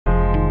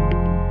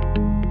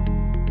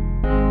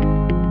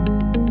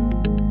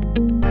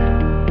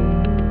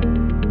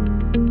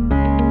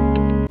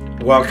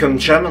Welcome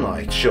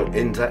Gemini to your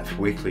in-depth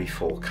weekly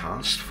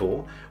forecast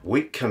for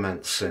week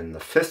commencing the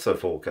 5th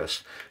of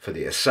August for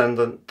the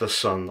Ascendant, the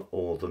Sun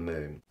or the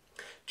Moon.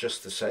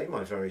 Just to say,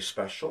 my very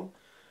special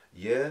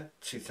year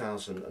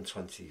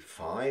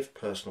 2025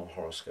 personal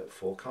horoscope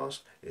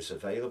forecast is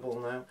available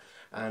now,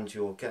 and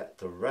you'll get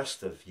the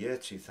rest of year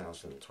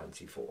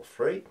 2024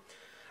 free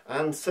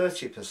and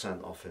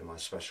 30% off in my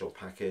special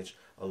package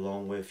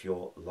along with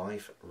your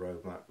life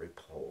roadmap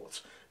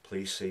report.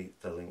 Please see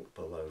the link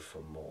below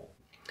for more.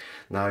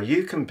 Now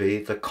you can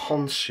be the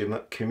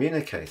consummate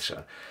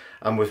communicator,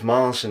 and with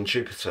Mars and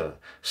Jupiter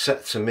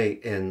set to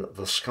meet in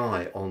the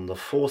sky on the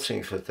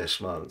 14th of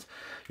this month,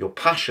 your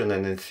passion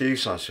and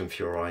enthusiasm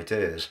for your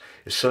ideas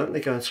is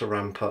certainly going to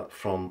ramp up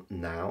from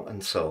now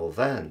until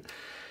then.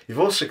 You've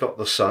also got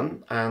the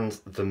Sun and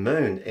the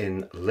Moon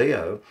in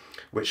Leo,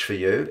 which for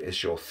you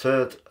is your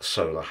third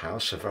solar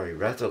house, so very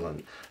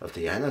redolent of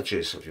the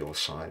energies of your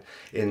sign,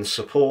 in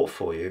support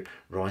for you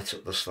right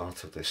at the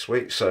start of this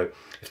week. So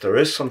if there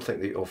is something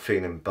that you're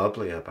feeling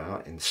bubbly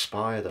about,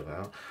 inspired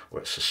about,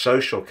 or it's a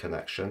social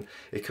connection,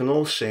 it can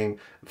all seem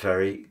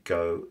very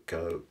go,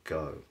 go,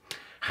 go.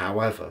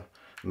 However,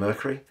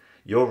 Mercury,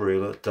 your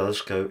ruler,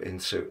 does go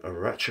into a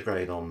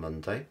retrograde on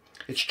Monday.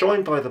 It's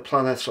joined by the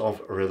planet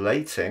of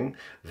relating,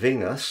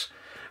 Venus,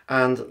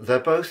 and they're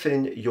both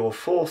in your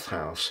 4th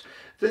house.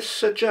 This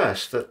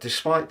suggests that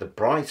despite the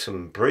bright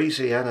and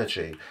breezy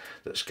energy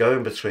that's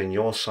going between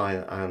your sign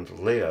and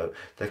Leo,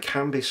 there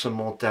can be some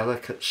more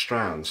delicate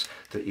strands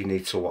that you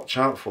need to watch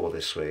out for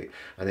this week,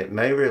 and it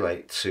may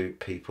relate to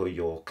people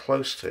you're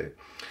close to.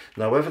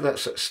 Now, whether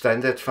that's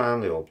extended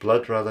family or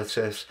blood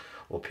relatives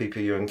or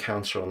people you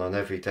encounter on an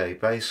everyday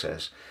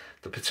basis,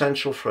 the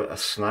potential for a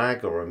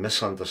snag or a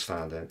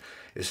misunderstanding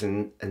is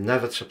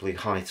inevitably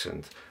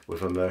heightened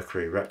with a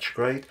Mercury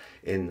retrograde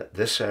in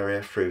this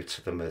area through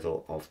to the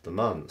middle of the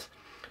month.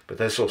 But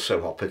there's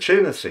also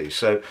opportunity,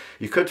 so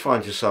you could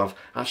find yourself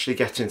actually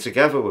getting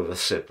together with a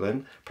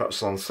sibling,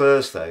 perhaps on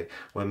Thursday,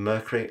 when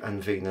Mercury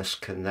and Venus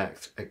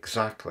connect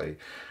exactly.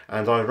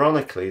 And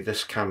ironically,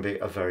 this can be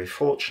a very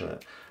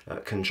fortunate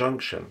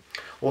conjunction.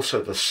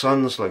 Also, the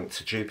Sun's linked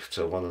to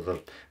Jupiter, one of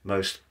the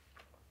most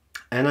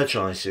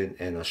energizing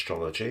in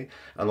astrology,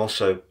 and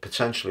also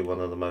potentially one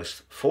of the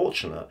most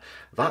fortunate.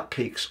 That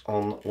peaks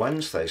on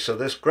Wednesday, so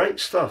there's great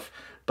stuff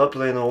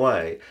bubbling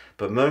away,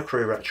 but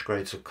Mercury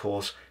retrogrades, of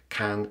course,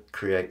 can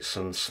create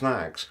some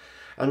snags,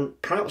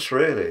 and perhaps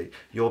really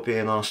you're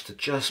being asked to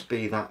just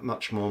be that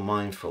much more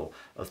mindful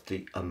of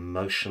the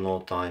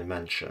emotional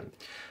dimension,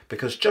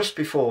 because just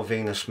before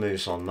Venus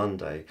moves on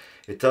Monday,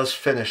 it does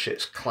finish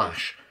its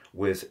clash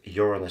with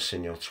Uranus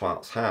in your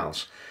 12th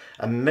house.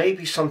 And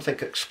maybe something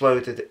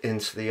exploded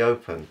into the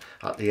open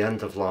at the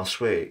end of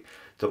last week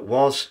that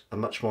was a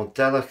much more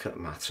delicate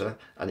matter,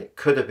 and it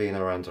could have been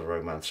around a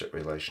romantic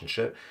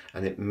relationship,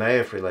 and it may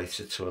have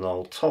related to an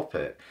old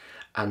topic.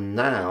 And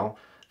now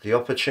the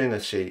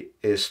opportunity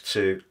is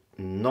to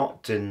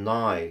not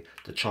deny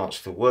the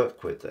chance to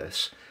work with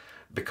this,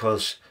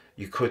 because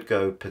you could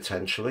go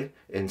potentially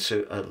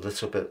into a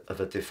little bit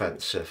of a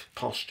defensive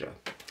posture.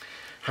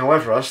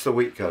 However, as the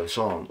week goes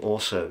on,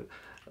 also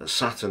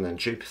Saturn and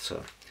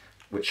Jupiter,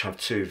 which have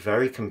two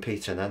very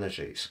competing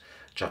energies,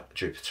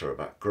 Jupiter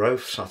about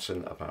growth,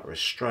 Saturn about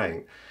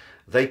restraint,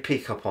 they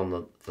peak up on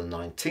the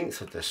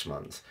 19th of this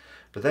month,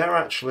 but they're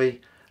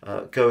actually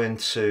going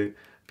to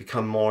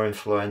become more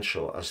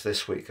influential as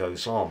this week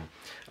goes on.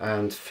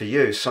 And for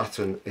you,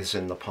 Saturn is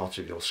in the part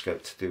of your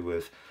scope to do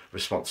with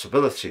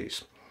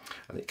responsibilities,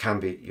 and it can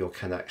be your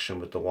connection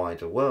with the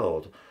wider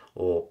world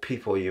or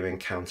people you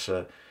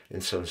encounter in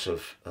terms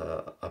of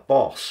a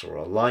boss or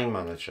a line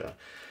manager.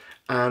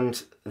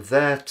 And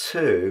there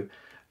too,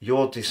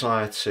 your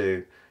desire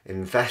to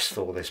invest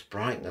all this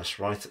brightness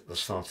right at the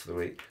start of the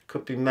week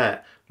could be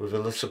met with a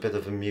little bit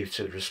of a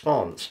muted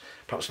response.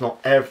 Perhaps not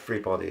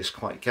everybody is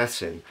quite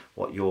getting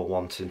what you're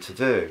wanting to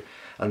do.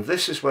 And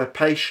this is where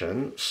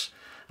patience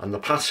and the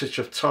passage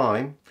of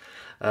time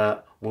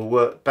will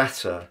work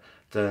better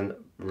than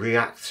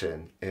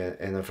reacting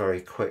in a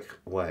very quick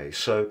way.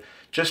 So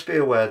just be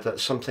aware that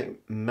something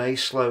may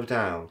slow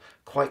down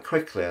quite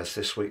quickly as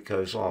this week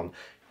goes on,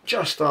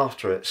 just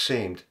after it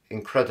seemed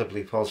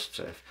incredibly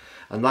positive.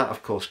 And that,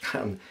 of course,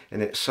 can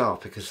in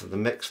itself, because of the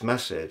mixed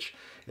message,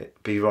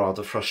 it be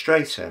rather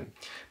frustrating.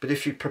 But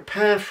if you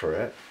prepare for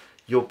it,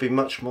 you'll be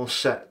much more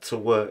set to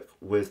work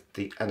with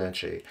the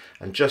energy.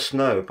 And just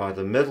know, by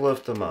the middle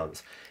of the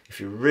month,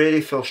 if you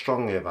really feel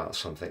strongly about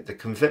something, the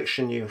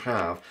conviction you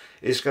have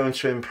is going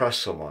to impress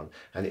someone,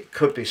 and it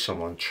could be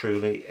someone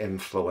truly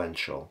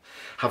influential.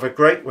 Have a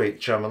great week,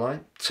 Gemini.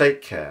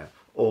 Take care,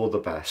 all the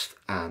best,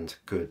 and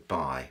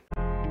goodbye.